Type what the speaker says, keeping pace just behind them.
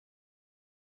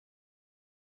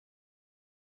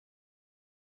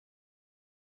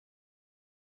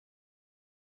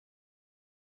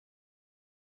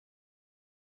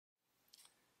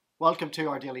Welcome to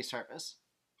our daily service.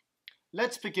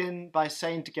 Let's begin by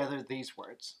saying together these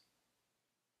words.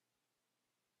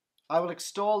 I will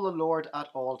extol the Lord at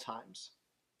all times.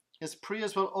 His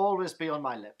praise will always be on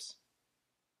my lips.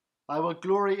 I will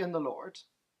glory in the Lord.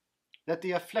 Let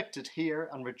the afflicted hear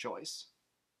and rejoice.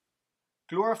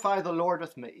 Glorify the Lord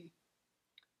with me,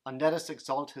 and let us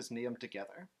exalt his name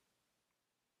together.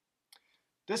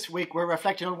 This week we're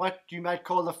reflecting on what you might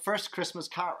call the first Christmas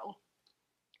carol.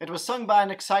 It was sung by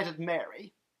an excited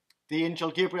Mary. The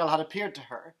angel Gabriel had appeared to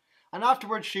her, and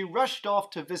afterwards she rushed off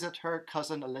to visit her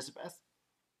cousin Elizabeth.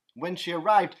 When she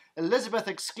arrived, Elizabeth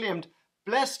exclaimed,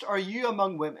 "Blessed are you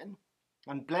among women,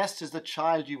 and blessed is the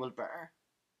child you will bear."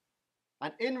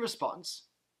 And in response,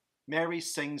 Mary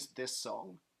sings this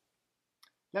song.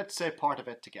 Let's say part of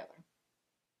it together.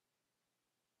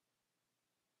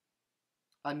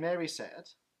 And Mary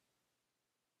said,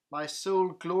 "My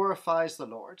soul glorifies the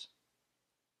Lord.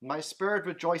 My spirit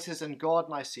rejoices in God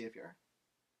my Saviour,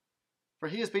 for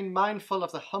he has been mindful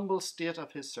of the humble state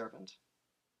of his servant.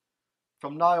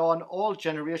 From now on all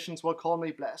generations will call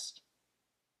me blessed,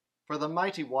 for the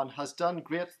Mighty One has done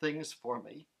great things for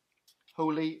me.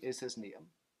 Holy is his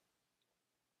name."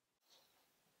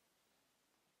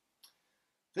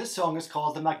 This song is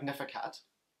called the Magnificat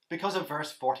because of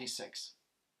verse 46.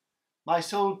 My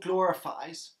soul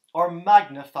glorifies or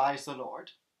magnifies the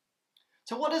Lord.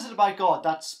 So what is it about God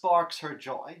that sparks her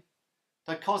joy,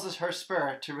 that causes her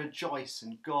spirit to rejoice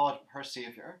in God, her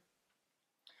Saviour?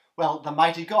 Well, the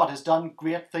mighty God has done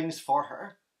great things for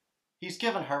her. He's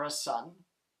given her a son.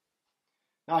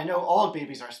 Now, I know all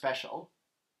babies are special,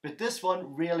 but this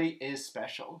one really is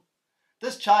special.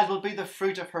 This child will be the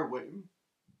fruit of her womb.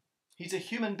 He's a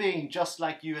human being just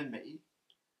like you and me.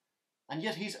 And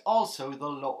yet he's also the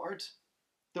Lord,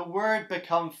 the Word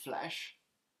become flesh.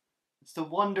 It's the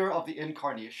wonder of the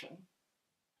incarnation.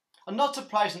 And not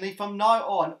surprisingly, from now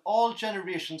on, all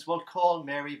generations will call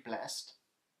Mary blessed.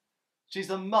 She's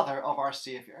the mother of our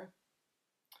Saviour.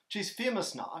 She's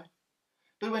famous now,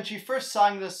 but when she first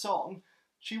sang this song,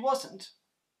 she wasn't.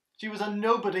 She was a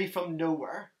nobody from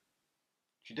nowhere.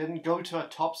 She didn't go to a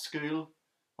top school,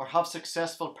 or have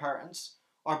successful parents,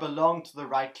 or belong to the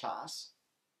right class.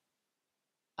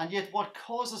 And yet what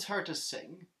causes her to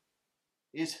sing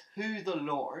is who the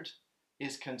Lord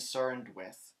is concerned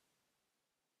with.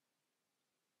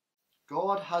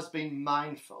 God has been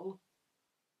mindful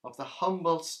of the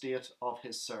humble state of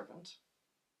his servant.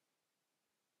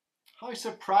 How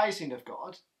surprising of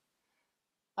God,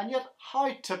 and yet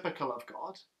how typical of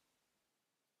God.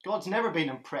 God's never been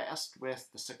impressed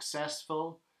with the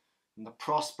successful and the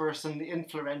prosperous and the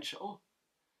influential.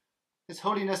 His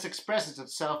holiness expresses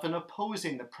itself in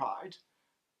opposing the proud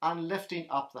and lifting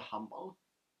up the humble.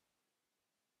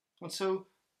 And so,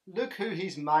 look who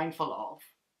he's mindful of.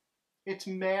 It's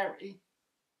Mary,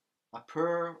 a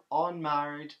poor,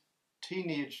 unmarried,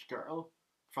 teenage girl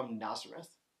from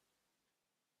Nazareth.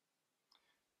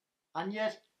 And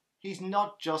yet, he's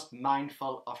not just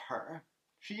mindful of her.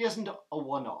 She isn't a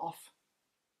one-off.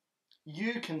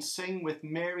 You can sing with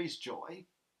Mary's joy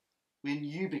when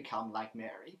you become like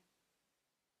Mary.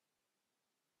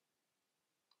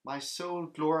 My soul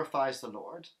glorifies the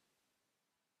Lord,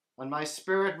 and my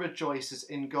spirit rejoices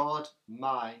in God,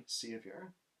 my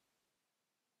Saviour.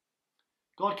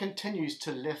 God continues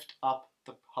to lift up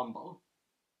the humble.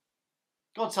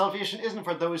 God's salvation isn't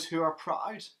for those who are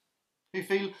proud, who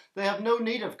feel they have no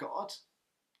need of God,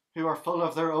 who are full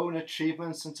of their own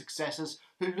achievements and successes,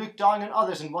 who look down on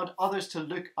others and want others to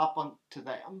look up to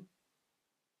them.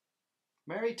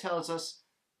 Mary tells us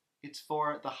it's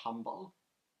for the humble,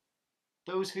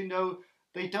 those who know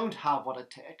they don't have what it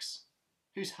takes,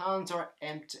 whose hands are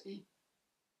empty,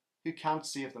 who can't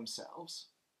save themselves.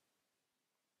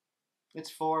 It's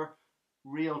for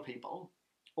real people,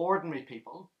 ordinary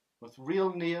people, with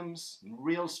real names and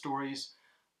real stories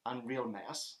and real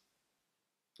mess.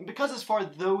 And because it's for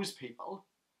those people,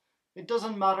 it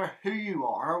doesn't matter who you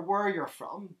are or where you're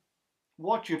from,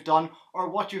 what you've done or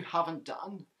what you haven't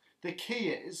done. The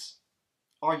key is,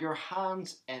 are your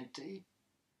hands empty?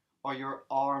 Are your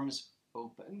arms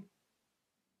open?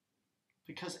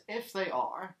 Because if they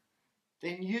are,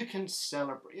 then you can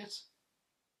celebrate.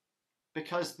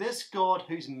 Because this God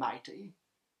who's mighty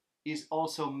is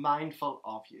also mindful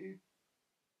of you.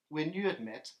 When you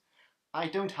admit, I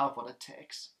don't have what it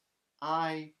takes.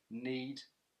 I need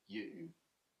you.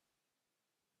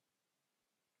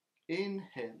 In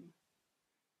him,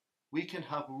 we can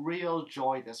have real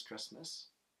joy this Christmas.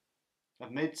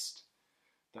 Amidst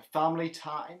the family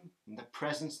time and the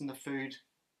presents and the food,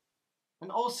 and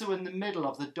also in the middle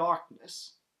of the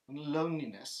darkness and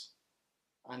loneliness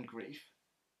and grief.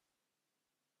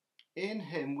 In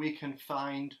him we can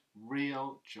find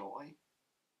real joy.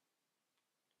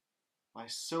 My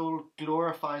soul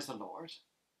glorifies the Lord.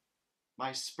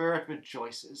 My spirit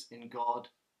rejoices in God,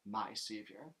 my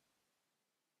Saviour.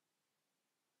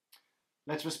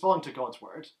 Let's respond to God's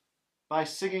word by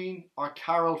singing our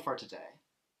carol for today.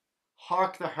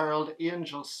 Hark the herald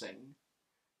angels sing,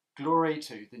 glory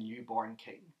to the newborn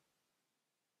King.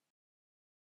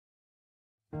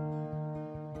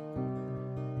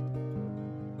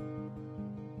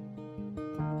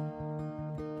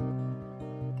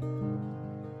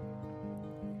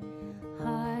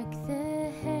 Hark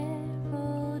the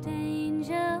herald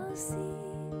angels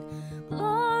sing,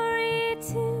 glory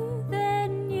to the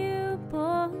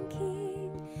newborn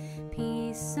King.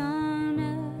 Peace on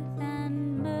earth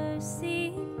and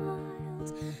mercy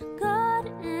mild, God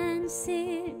and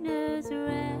sinners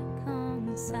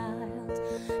reconciled.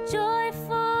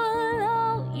 Joyful,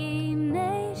 all ye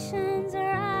nations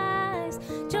rise,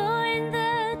 join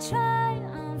the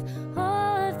triumph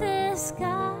of the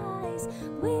skies.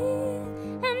 With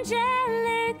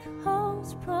angelic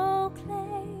hosts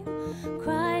proclaim,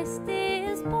 Christ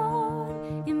is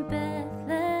born in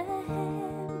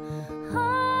Bethlehem.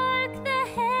 Hark the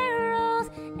herald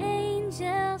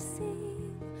angels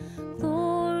sing,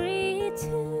 glory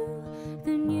to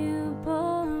the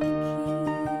newborn King.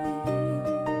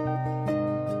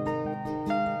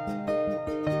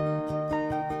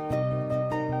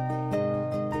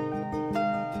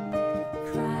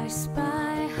 Christ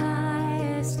by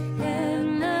highest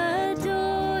heaven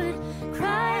adored,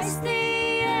 Christ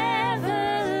the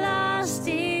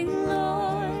everlasting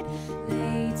Lord.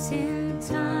 Late in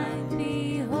time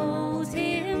behold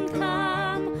him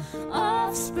come,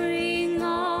 offspring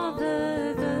of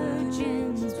the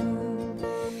Virgin's womb.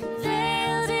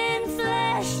 Veiled in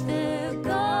flesh the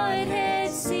Godhead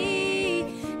see,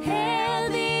 hail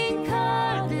the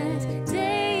incarnate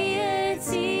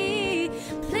deity.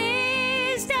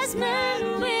 Pleased as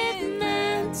men with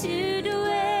men to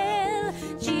dwell,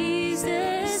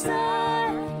 Jesus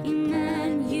our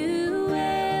Emmanuel.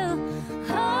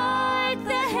 Hark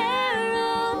the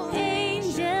herald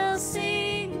angels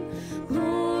sing,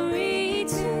 glory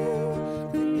to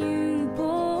the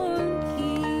newborn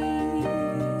King.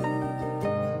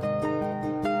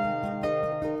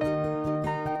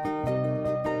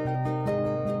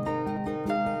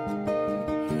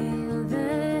 Hail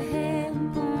the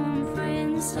heaven-born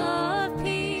Prince of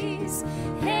Peace,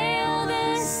 hail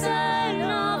the Son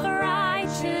of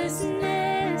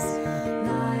righteousness.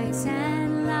 Light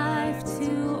and life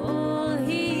to all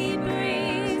he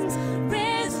brings,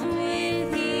 risen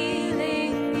with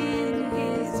healing in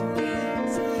his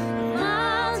wings.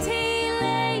 Mild he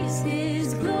lays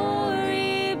his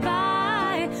glory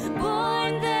by,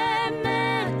 born that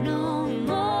man no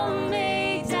more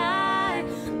may die,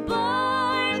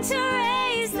 born to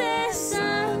raise the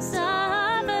sons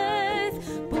of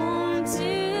earth, born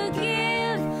to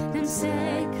give them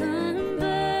second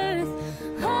birth.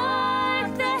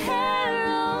 Hark the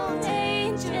herald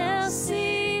angels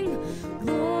sing,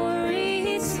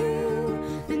 glory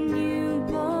to the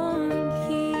newborn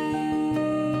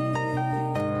King.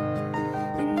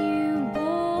 The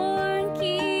newborn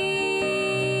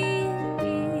King.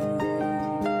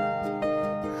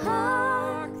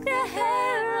 Hark the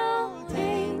herald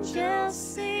angels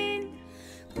sing,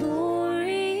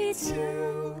 glory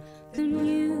to the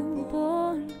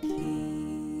newborn King.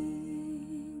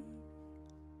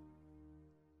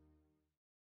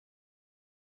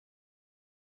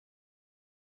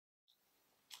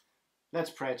 Let's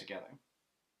pray together.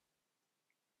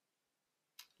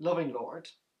 Loving Lord,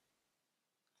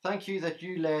 thank you that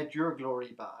you led your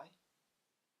glory by,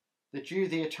 that you,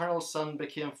 the eternal Son,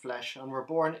 became flesh and were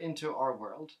born into our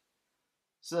world,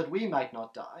 so that we might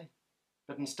not die,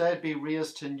 but instead be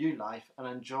raised to new life and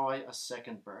enjoy a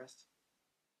second birth.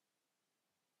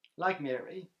 Like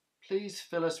Mary, please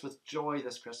fill us with joy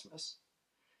this Christmas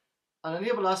and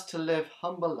enable us to live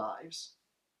humble lives,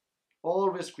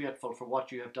 always grateful for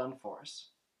what you have done for us.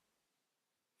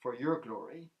 For your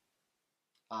glory.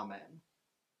 Amen.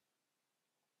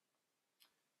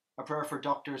 A prayer for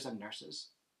doctors and nurses.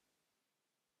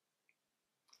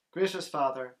 Gracious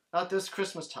Father, at this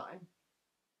Christmas time,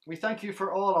 we thank you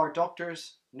for all our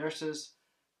doctors, nurses,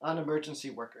 and emergency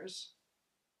workers.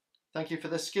 Thank you for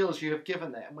the skills you have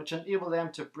given them, which enable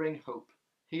them to bring hope,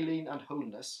 healing, and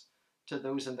wholeness to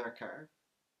those in their care.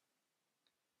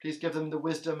 Please give them the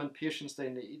wisdom and patience they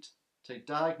need to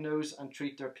diagnose and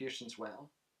treat their patients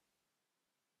well.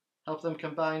 Help them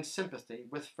combine sympathy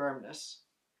with firmness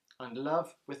and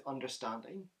love with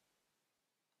understanding.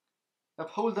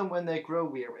 Uphold them when they grow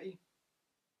weary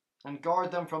and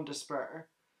guard them from despair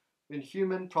when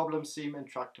human problems seem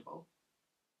intractable.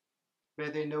 May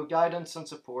they know guidance and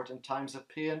support in times of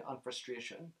pain and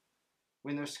frustration,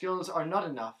 when their skills are not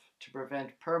enough to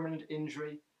prevent permanent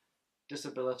injury,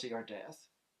 disability, or death.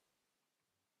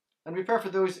 And we pray for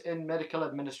those in medical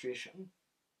administration.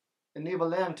 Enable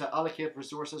them to allocate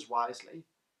resources wisely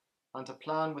and to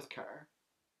plan with care.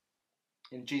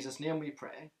 In Jesus' name we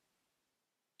pray.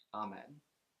 Amen.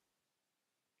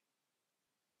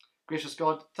 Gracious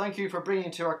God, thank you for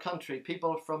bringing to our country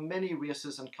people from many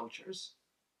races and cultures.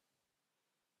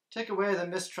 Take away the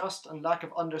mistrust and lack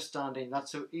of understanding that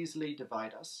so easily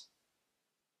divide us.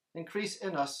 Increase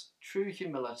in us true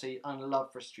humility and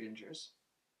love for strangers.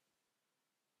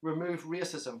 Remove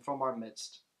racism from our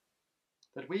midst,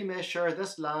 that we may share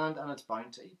this land and its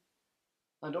bounty,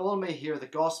 and all may hear the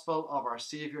gospel of our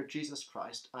Saviour Jesus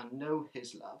Christ and know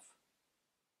his love.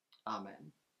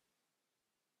 Amen.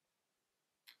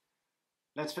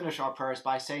 Let's finish our prayers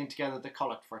by saying together the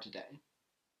collect for today.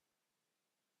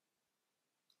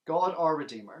 God, our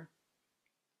Redeemer,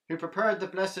 who prepared the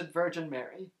Blessed Virgin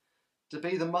Mary to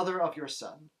be the mother of your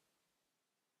Son,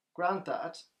 grant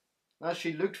that, as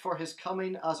she looked for his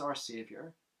coming as our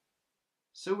Saviour,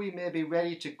 so we may be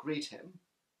ready to greet him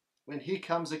when he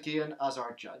comes again as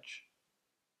our Judge,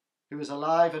 who is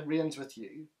alive and reigns with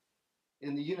you,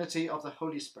 in the unity of the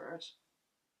Holy Spirit,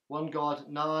 one God,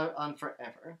 now and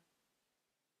forever.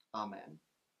 Amen.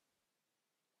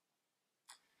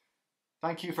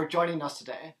 Thank you for joining us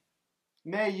today.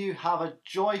 May you have a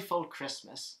joyful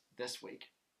Christmas this week.